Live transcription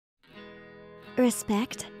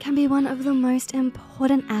Respect can be one of the most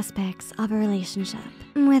important aspects of a relationship,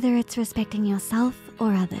 whether it's respecting yourself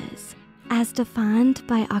or others. As defined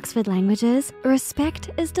by Oxford Languages, respect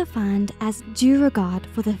is defined as due regard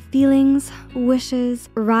for the feelings, wishes,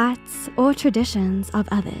 rights, or traditions of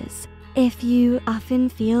others. If you often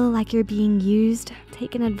feel like you're being used,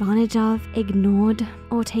 taken advantage of, ignored,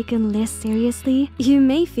 or taken less seriously, you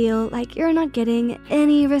may feel like you're not getting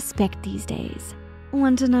any respect these days.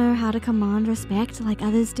 Want to know how to command respect like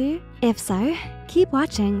others do? If so, keep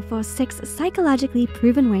watching for 6 psychologically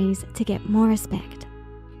proven ways to get more respect.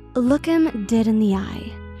 Look 'em dead in the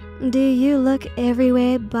eye. Do you look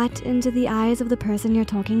everywhere but into the eyes of the person you're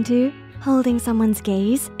talking to? Holding someone's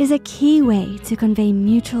gaze is a key way to convey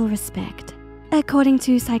mutual respect. According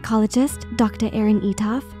to psychologist Dr. Erin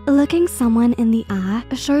Etoff, looking someone in the eye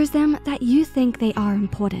shows them that you think they are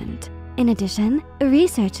important. In addition,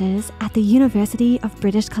 researchers at the University of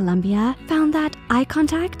British Columbia found that eye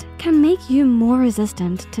contact can make you more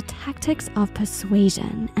resistant to tactics of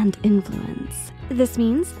persuasion and influence. This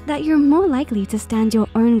means that you're more likely to stand your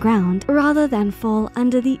own ground rather than fall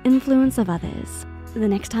under the influence of others. The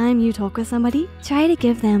next time you talk with somebody, try to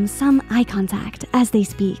give them some eye contact as they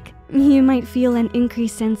speak. You might feel an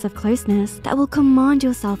increased sense of closeness that will command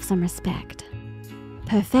yourself some respect.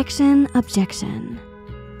 Perfection objection.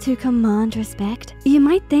 To command respect, you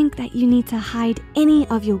might think that you need to hide any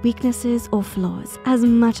of your weaknesses or flaws as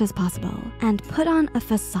much as possible and put on a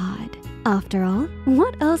facade. After all,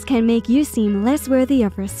 what else can make you seem less worthy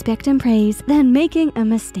of respect and praise than making a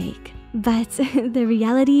mistake? But the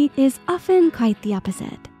reality is often quite the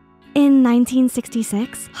opposite. In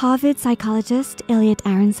 1966, Harvard psychologist Elliot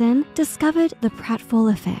Aronson discovered the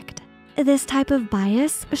pratfall effect. This type of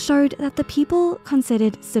bias showed that the people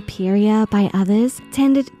considered superior by others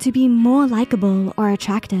tended to be more likable or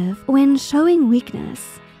attractive when showing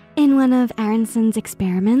weakness. In one of Aronson's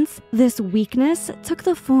experiments, this weakness took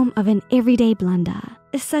the form of an everyday blunder,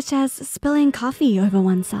 such as spilling coffee over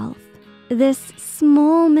oneself. This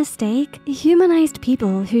small mistake humanized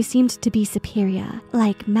people who seemed to be superior,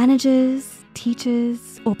 like managers,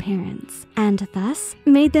 teachers, or parents, and thus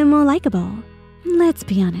made them more likable. Let's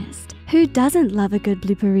be honest, who doesn't love a good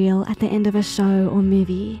blooper reel at the end of a show or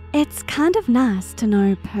movie? It's kind of nice to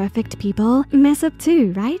know perfect people mess up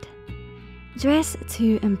too, right? Dress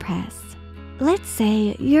to impress. Let's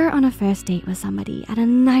say you're on a first date with somebody at a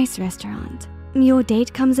nice restaurant. Your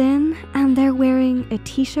date comes in and they're wearing a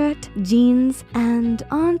t-shirt, jeans, and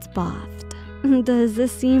aren't bathed. Does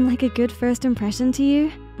this seem like a good first impression to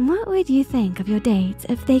you? What would you think of your dates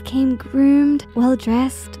if they came groomed,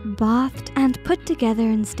 well-dressed, bathed, and put together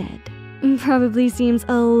instead? Probably seems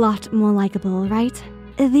a lot more likable, right?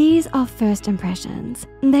 These are first impressions.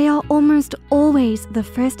 They are almost always the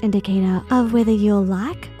first indicator of whether you'll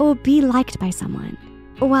like or be liked by someone.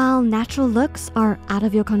 While natural looks are out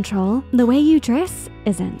of your control, the way you dress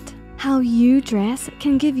isn't. How you dress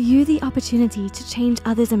can give you the opportunity to change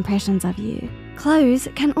others' impressions of you. Clothes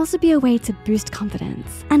can also be a way to boost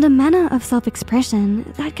confidence and a manner of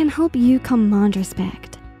self-expression that can help you command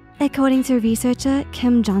respect. According to researcher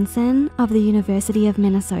Kim Johnson of the University of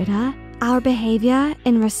Minnesota, our behavior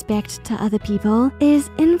in respect to other people is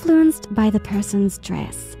influenced by the person's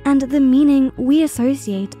dress and the meaning we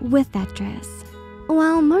associate with that dress.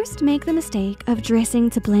 While most make the mistake of dressing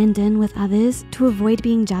to blend in with others to avoid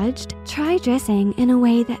being judged, try dressing in a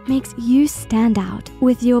way that makes you stand out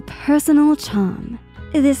with your personal charm.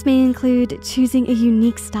 This may include choosing a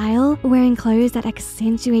unique style, wearing clothes that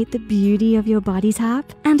accentuate the beauty of your body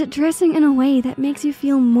type, and dressing in a way that makes you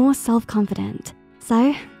feel more self-confident.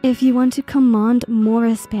 So, if you want to command more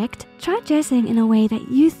respect, try dressing in a way that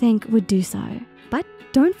you think would do so. But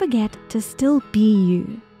don't forget to still be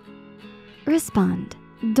you. Respond,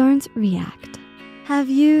 don't react. Have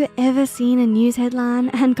you ever seen a news headline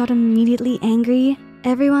and got immediately angry?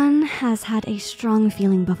 Everyone has had a strong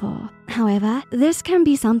feeling before. However, this can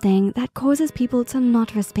be something that causes people to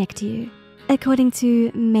not respect you. According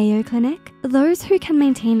to Mayo Clinic, those who can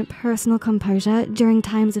maintain personal composure during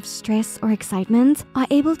times of stress or excitement are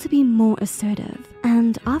able to be more assertive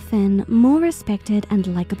and often more respected and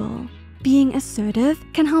likable. Being assertive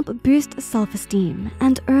can help boost self-esteem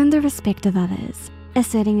and earn the respect of others.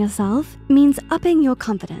 Asserting yourself means upping your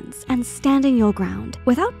confidence and standing your ground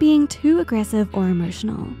without being too aggressive or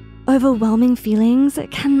emotional. Overwhelming feelings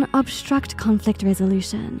can obstruct conflict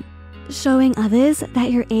resolution. Showing others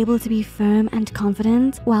that you're able to be firm and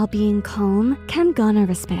confident while being calm can garner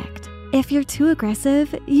respect. If you're too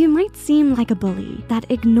aggressive, you might seem like a bully that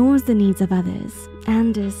ignores the needs of others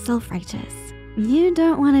and is self-righteous. You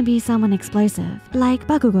don't want to be someone explosive, like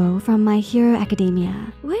Bakugo from My Hero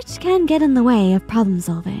Academia, which can get in the way of problem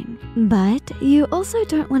solving. But you also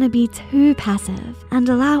don't want to be too passive and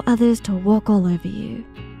allow others to walk all over you.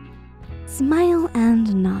 Smile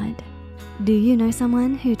and nod. Do you know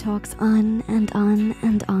someone who talks on and on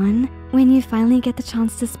and on? When you finally get the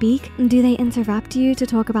chance to speak, do they interrupt you to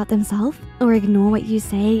talk about themselves or ignore what you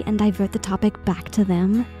say and divert the topic back to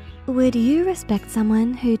them? Would you respect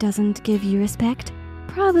someone who doesn't give you respect?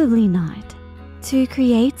 Probably not. To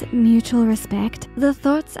create mutual respect, the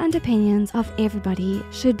thoughts and opinions of everybody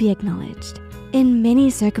should be acknowledged. In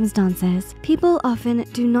many circumstances, people often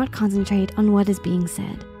do not concentrate on what is being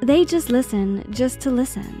said. They just listen just to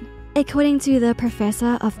listen. According to the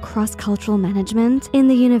professor of cross-cultural management in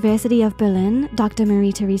the University of Berlin, Dr.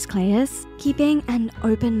 Marie-Therese Claes, keeping an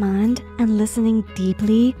open mind and listening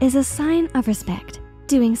deeply is a sign of respect.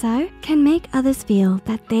 Doing so can make others feel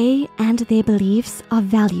that they and their beliefs are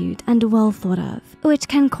valued and well thought of, which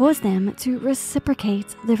can cause them to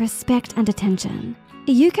reciprocate the respect and attention.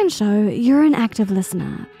 You can show you're an active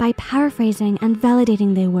listener by paraphrasing and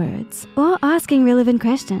validating their words, or asking relevant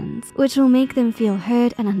questions, which will make them feel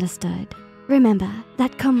heard and understood. Remember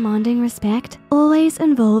that commanding respect always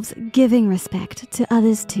involves giving respect to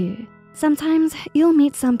others too. Sometimes you'll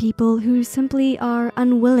meet some people who simply are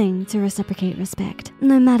unwilling to reciprocate respect,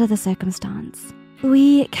 no matter the circumstance.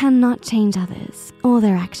 We cannot change others or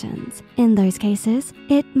their actions. In those cases,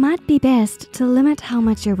 it might be best to limit how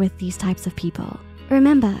much you're with these types of people.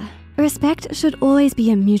 Remember, respect should always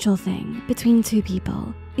be a mutual thing between two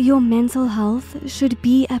people. Your mental health should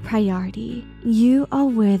be a priority. You are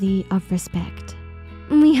worthy of respect.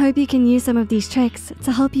 We hope you can use some of these tricks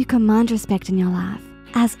to help you command respect in your life.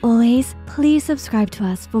 As always, please subscribe to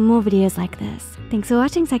us for more videos like this. Thanks for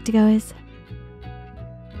watching, Psych2Goers.